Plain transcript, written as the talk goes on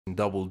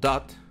double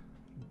dot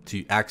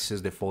to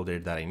access the folder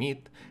that I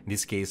need. In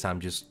this case, I'm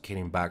just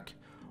getting back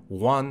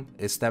one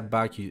step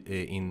back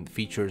in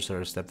features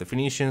or step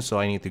definition. So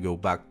I need to go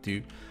back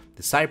to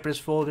the Cypress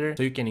folder.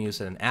 So you can use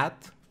an add,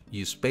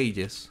 use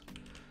pages,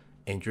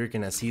 and you're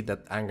gonna see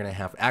that I'm gonna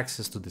have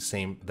access to the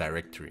same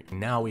directory.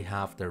 Now we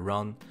have the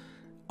run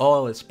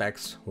all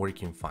specs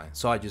working fine.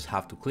 So I just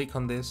have to click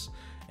on this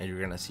and you're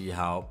gonna see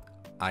how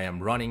I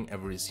am running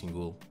every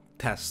single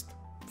test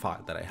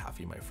file that I have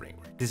in my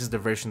framework. This is the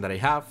version that I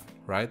have,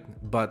 right?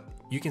 But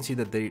you can see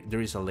that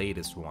there is a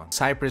latest one.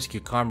 Cypress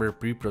Cucumber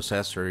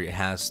preprocessor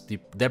has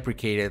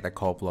deprecated a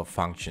couple of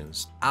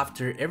functions.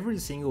 After every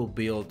single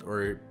build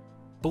or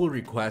pull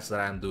request that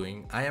I'm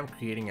doing, I am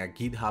creating a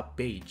GitHub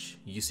page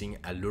using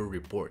Allure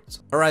reports.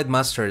 Alright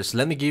masters,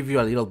 let me give you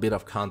a little bit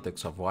of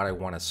context of what I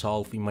want to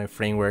solve in my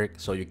framework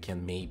so you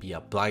can maybe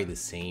apply the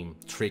same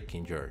trick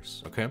in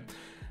yours, okay?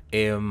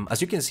 As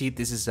you can see,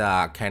 this is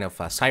a kind of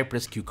a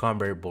Cypress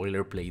Cucumber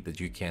boilerplate that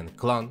you can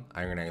clone.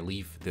 I'm gonna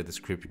leave the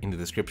in the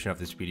description of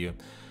this video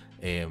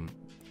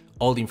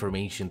all the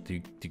information to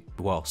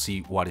well,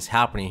 see what is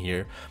happening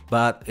here.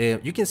 But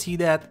you can see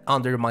that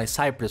under my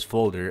Cypress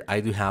folder, I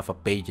do have a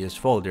pages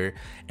folder,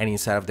 and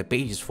inside of the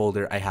pages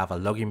folder, I have a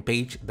login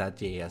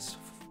page.js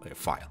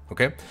file,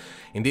 okay?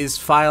 In this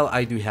file,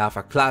 I do have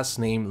a class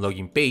named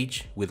login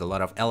page with a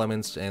lot of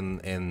elements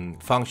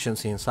and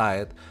functions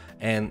inside.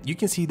 And you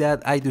can see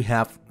that I do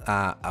have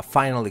a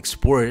final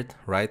export,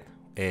 right?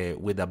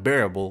 With a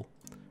variable,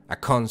 a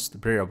const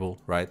variable,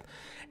 right?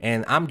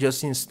 And I'm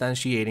just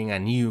instantiating a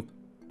new,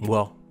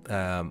 well,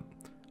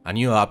 a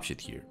new object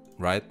here,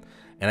 right?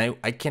 And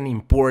I can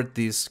import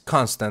this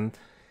constant,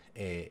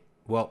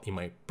 well, in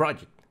my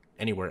project,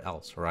 anywhere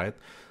else, right?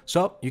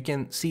 So you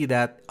can see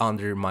that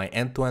under my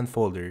end-to-end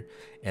folder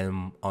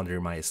and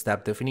under my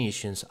step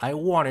definitions, I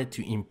wanted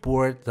to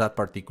import that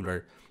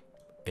particular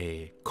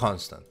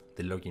constant,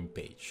 the login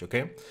page,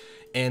 okay?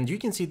 And you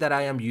can see that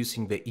I am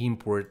using the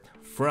import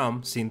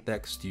from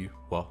syntax to,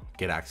 well,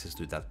 get access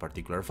to that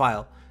particular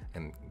file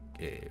and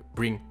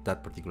bring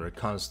that particular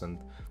constant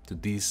to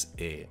this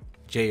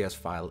JS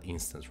file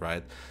instance,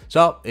 right?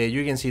 So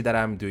you can see that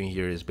I'm doing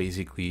here is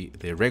basically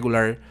the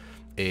regular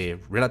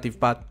relative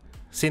path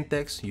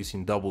syntax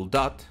using double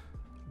dot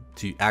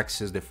to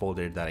access the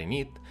folder that I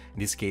need. In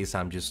this case,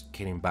 I'm just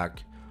getting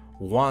back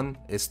one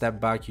step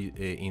back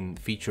in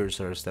features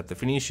or step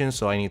definition.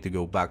 So I need to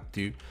go back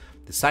to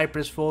the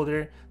Cypress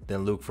folder,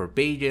 then look for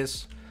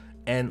pages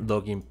and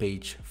login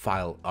page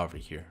file over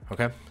here,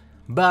 okay?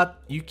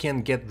 But you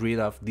can get rid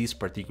of this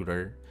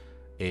particular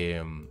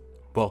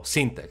well,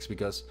 syntax,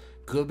 because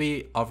it could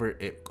be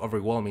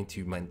overwhelming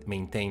to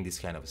maintain this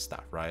kind of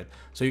stuff, right?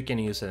 So you can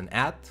use an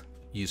add,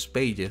 use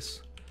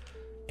pages,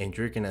 and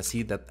you're gonna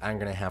see that I'm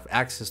gonna have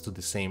access to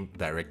the same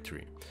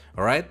directory.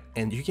 All right,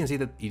 and you can see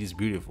that it is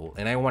beautiful,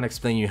 and I want to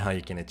explain you how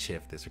you can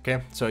achieve this,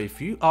 okay? So if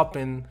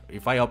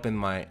I open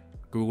my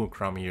Google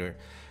Chrome here,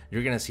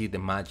 you're gonna see the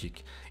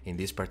magic in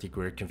this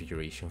particular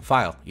configuration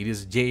file. It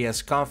is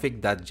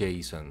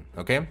jsconfig.json,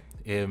 okay?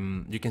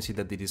 You can see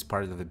that it is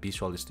part of the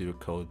Visual Studio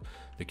Code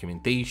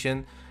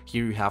documentation.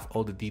 Here you have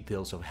all the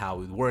details of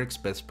how it works,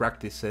 best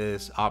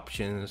practices,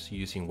 options,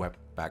 using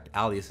Webpack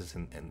Aliases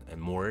and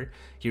more.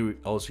 Here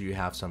also you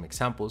have some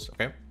examples,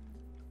 okay?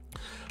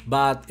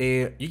 But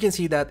you can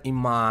see that in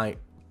my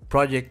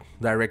project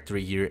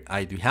directory here,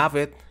 I do have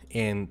it,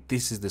 and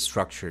this is the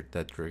structure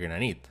that you're gonna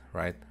need,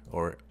 right?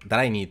 Or that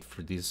I need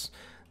for this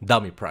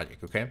dummy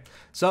project, okay?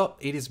 So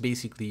it is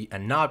basically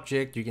an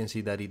object. You can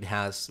see that it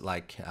has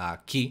like a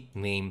key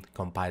named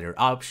compiler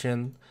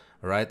option,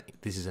 right?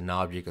 This is an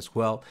object as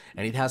well,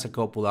 and it has a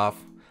couple of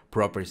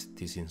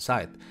properties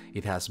inside.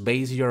 It has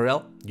base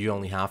URL. You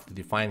only have to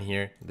define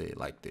here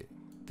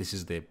this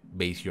is the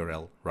base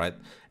URL, right?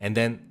 And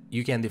then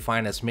you can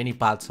define as many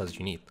paths as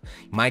you need.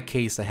 In my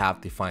case, I have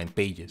defined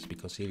pages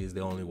because it is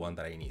the only one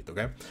that I need,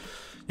 okay?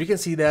 You can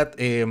see that,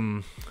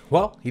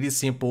 well, it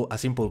is a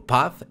simple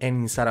path,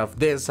 and inside of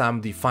this, I'm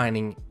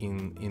defining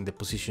in the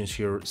position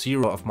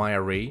 0 of my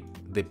array,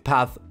 the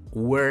path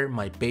where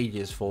my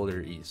pages folder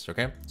is,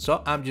 okay?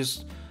 So I'm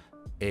just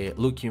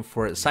looking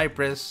for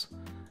Cypress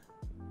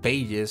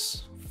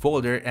pages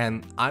folder,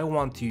 and I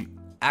want to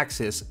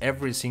access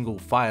every single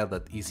file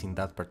that is in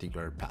that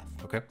particular path,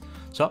 okay?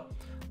 So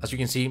as you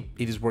can see,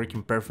 it is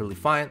working perfectly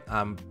fine.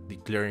 I'm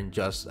declaring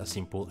just a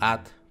simple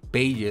add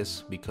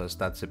pages because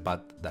that's the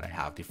path that I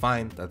have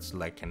defined. That's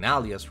like an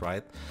alias,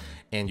 right?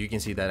 And you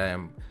can see that I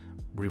am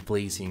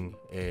replacing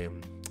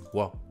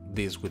well,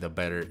 this with a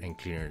better and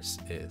cleaner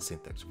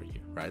syntax for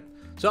you, right?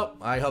 So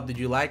I hope that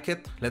you like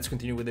it. Let's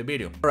continue with the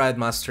video. All right,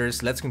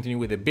 masters, let's continue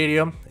with the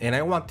video. And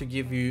I want to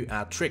give you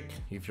a trick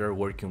if you're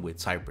working with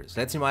Cypress.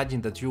 Let's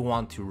imagine that you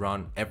want to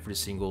run every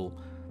single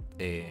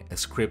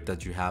script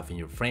that you have in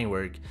your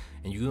framework,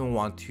 and you don't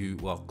want to,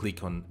 well,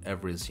 click on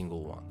every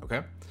single one,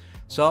 okay?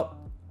 So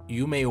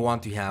you may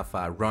want to have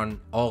a run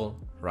all,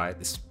 right?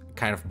 This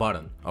kind of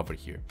button over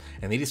here,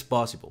 and it is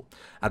possible.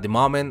 At the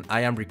moment,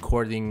 I am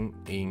recording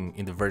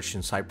in the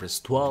version Cypress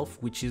 12,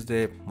 which is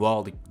the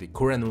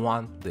current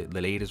one,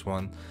 the latest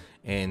one,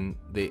 and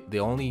the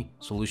only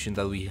solution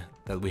that we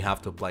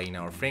have to apply in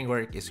our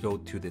framework is go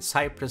to the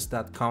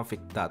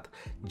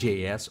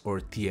cypress.config.js or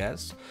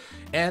ts,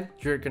 and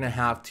you're gonna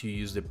have to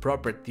use the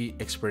property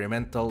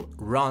experimental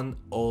run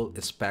all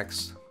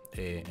specs,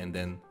 and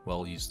then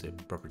well, use the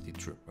property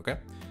true. Okay,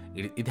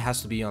 it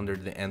has to be under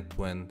the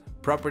end-to-end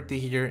property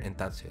here, and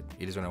that's it.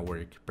 It is gonna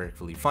work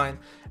perfectly fine.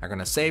 I'm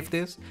gonna save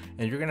this,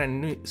 and you're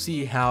gonna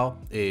see how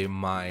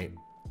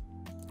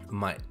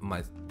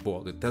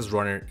well, the test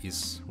runner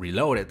is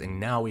reloaded, and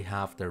now we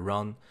have the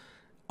run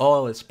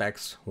all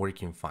specs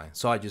working fine.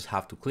 So I just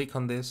have to click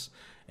on this,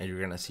 and you're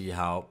gonna see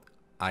how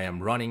I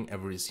am running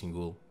every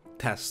single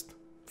test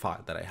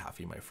file that I have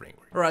in my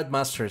framework. All right,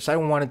 masters, I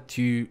wanted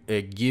to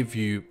give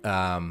you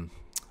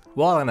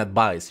well, an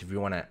advice if you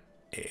wanna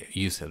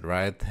use it,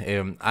 right?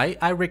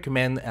 I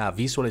recommend a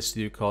Visual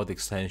Studio Code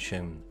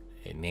extension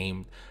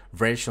named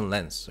Version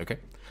Lens. Okay,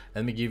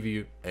 let me give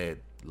you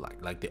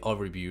like the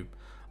overview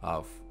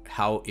of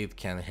how it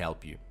can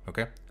help you.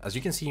 Okay, as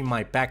you can see in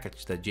my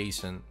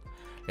package.json,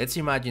 let's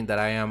imagine that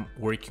I am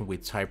working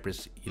with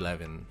Cypress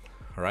 11,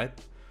 all right?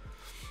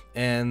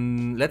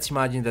 And let's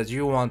imagine that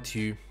you want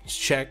to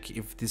check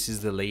if this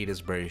is the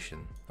latest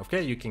version.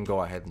 Okay, you can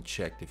go ahead and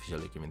check the official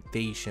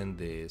documentation,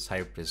 the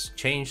Cypress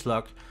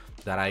changelog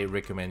that I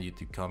recommend you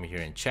to come here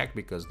and check,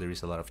 because there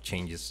is a lot of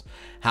changes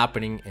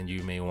happening, and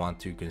you may want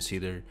to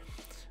consider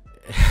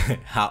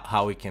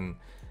how we can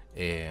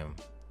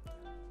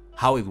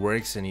how it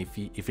works, and if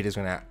it is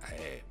gonna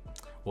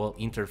well,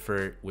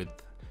 interfere with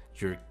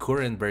your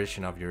current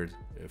version of your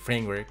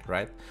framework,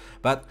 right?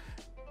 But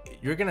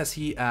you're gonna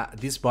see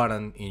this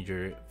button in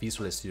your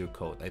Visual Studio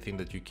Code. I think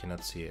that you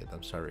cannot see it.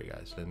 I'm sorry,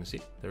 guys. Let me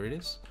see. There it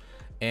is.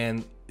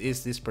 And it's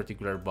this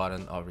particular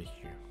button over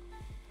here.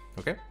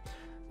 Okay,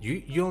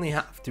 you only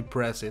have to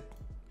press it,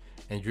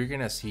 and you're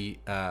gonna see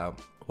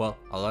well,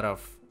 a lot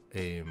of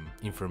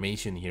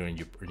information here in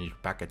your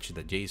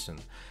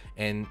package.json,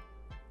 and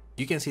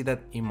you can see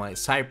that in my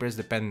Cypress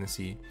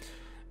dependency,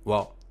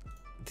 well,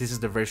 this is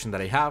the version that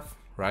I have,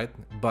 right?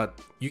 But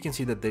you can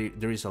see that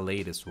there is a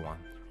latest one,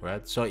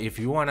 right? So if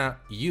you wanna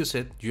use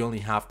it, you only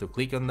have to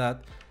click on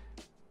that,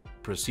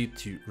 proceed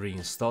to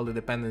reinstall the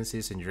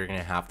dependencies, and you're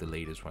gonna have the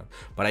latest one.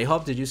 But I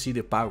hope that you see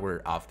the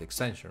power of the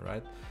extension,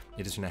 right?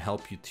 It is gonna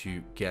help you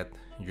to get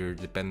your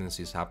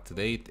dependencies up to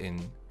date,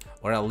 and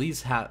or at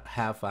least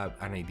have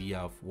an idea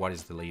of what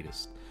is the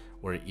latest,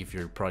 or if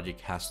your project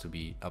has to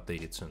be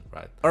updated soon,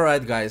 right? All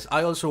right, guys,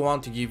 I also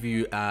want to give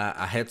you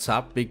a heads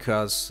up,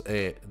 because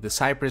the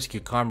Cypress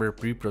Cucumber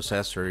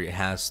preprocessor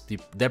has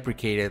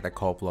deprecated a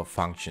couple of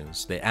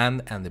functions, the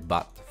and the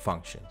but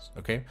functions,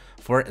 okay,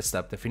 for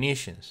step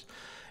definitions.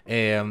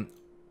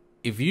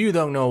 If you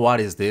don't know what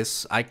is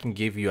this, I can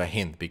give you a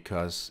hint,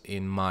 because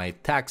in my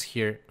tags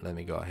here, let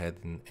me go ahead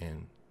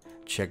and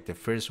check the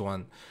first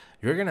one.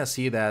 You're gonna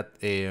see that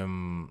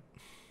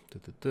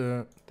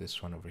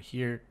this one over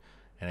here,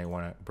 and I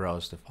want to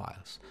browse the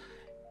files.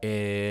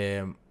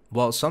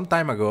 Well, some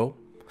time ago,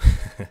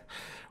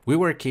 we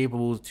were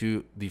capable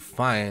to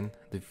define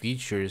the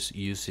features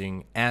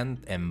using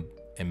and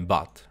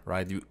but,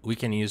 right? We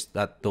can use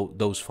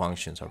those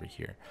functions over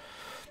here.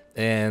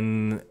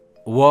 And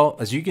well,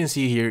 as you can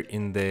see here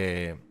in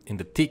the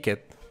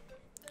ticket,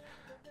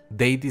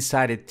 they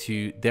decided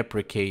to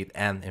deprecate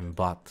and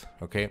but.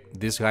 Okay,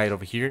 this guy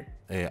over here,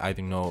 I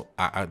don't know.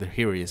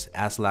 Here is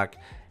Aslak.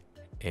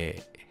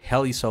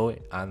 Heliso,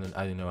 I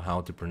don't know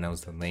how to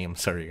pronounce the name,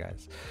 sorry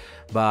guys,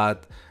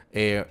 but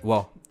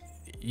well,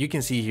 you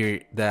can see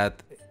here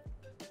that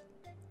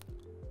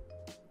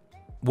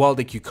well,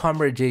 the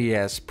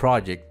Cucumber.js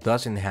project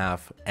doesn't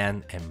have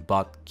and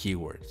but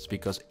keywords,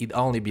 because it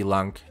only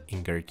belongs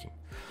in Gherkin.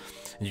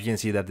 You can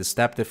see that the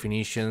step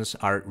definitions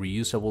are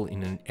reusable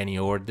in any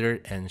order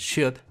and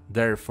should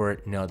therefore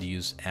not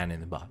use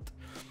and but.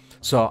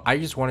 So I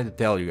just wanted to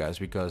tell you guys,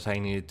 because I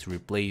needed to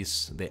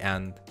replace the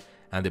and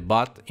the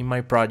but in my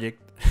project,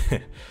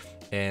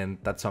 and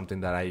that's something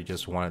that I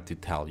just wanted to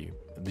tell you.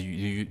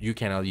 You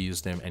cannot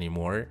use them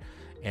anymore,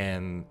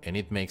 and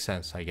it makes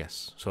sense, I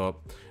guess. So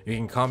you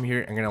can come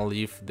here. I'm gonna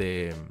leave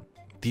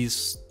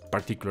this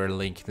particular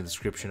link in the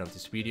description of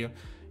this video.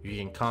 You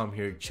can come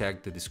here,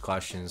 check the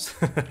discussions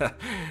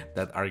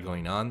that are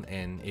going on,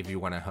 and if you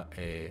want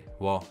to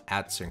well,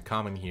 add some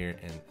comment here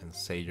and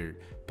say your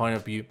point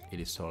of view, it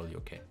is totally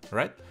okay. All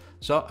right,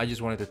 so I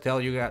just wanted to tell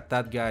you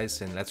that,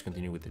 guys, and let's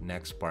continue with the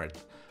next part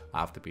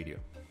of the video.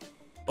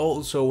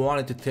 Also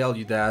wanted to tell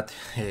you that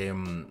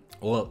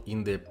well,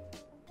 in the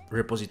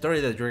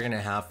repository that you're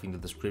gonna have in the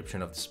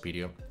description of this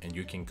video, and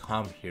you can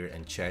come here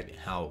and check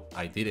how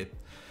I did it.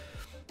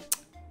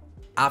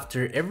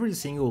 After every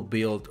single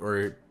build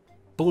or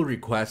pull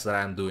request that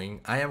I'm doing,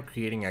 I am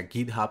creating a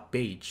GitHub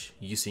page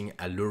using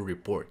Allure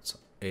reports.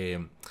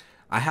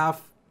 I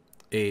have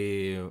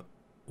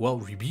well,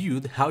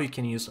 reviewed how you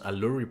can use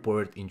Allure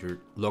report in your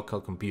local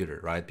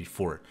computer, right?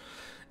 Before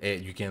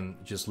you can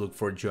just look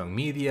for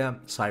JoanMedia,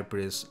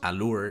 Cypress,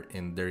 Allure,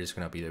 and there is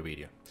gonna be the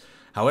video.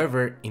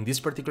 However, in this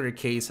particular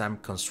case, I'm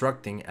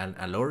constructing an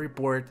Allure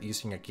report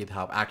using a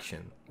GitHub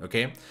action,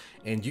 okay?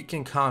 And you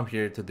can come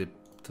here to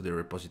to the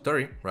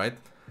repository, right?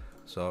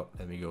 So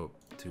let me go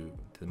to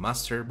the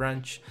master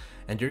branch,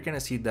 and you're gonna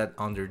see that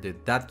under the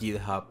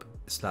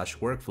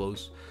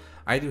 .github/workflows,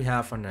 I do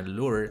have an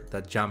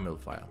allure.yaml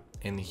file.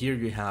 And here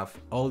you have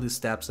all the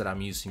steps that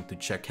I'm using to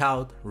check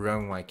out,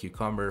 run my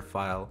Cucumber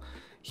file.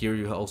 Here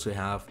you also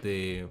have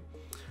the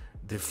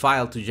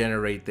file to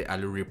generate the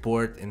allure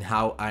report and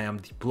how I am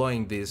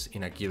deploying this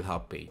in a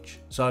GitHub page.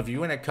 So if you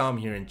want to come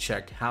here and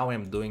check how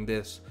I'm doing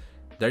this,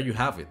 there you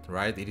have it,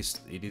 right? It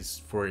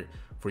is for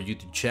you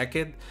to check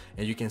it,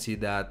 and you can see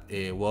that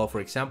well,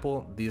 for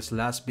example, this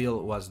last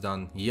build was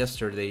done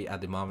yesterday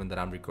at the moment that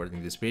I'm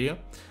recording this video,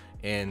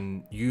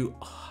 and you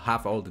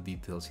have all the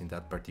details in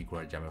that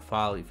particular YAML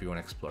file if you want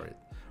to explore it,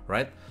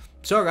 right?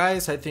 So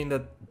guys, I think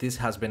that this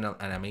has been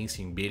an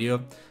amazing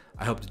video.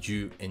 I hope that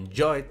you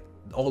enjoyed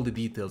all the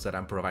details that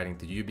I'm providing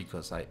to you,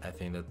 because I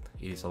think that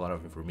it is a lot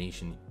of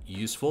information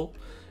useful,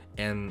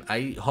 and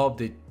I hope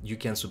that you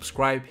can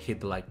subscribe,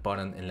 hit the like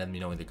button, and let me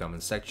know in the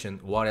comment section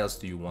what else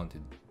do you want to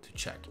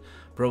check.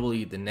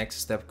 Probably the next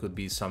step could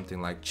be something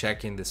like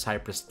checking the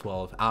Cypress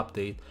 12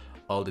 update,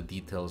 all the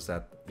details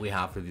that we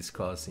have to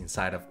discuss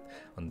inside of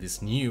on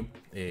this new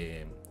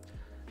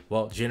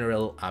well,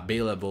 general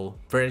available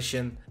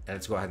version. And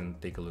let's go ahead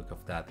and take a look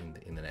of that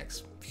in the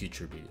next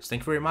future videos.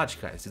 Thank you very much,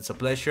 guys. It's a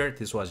pleasure.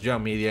 This was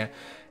JoanMedia,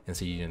 and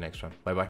see you in the next one. Bye bye.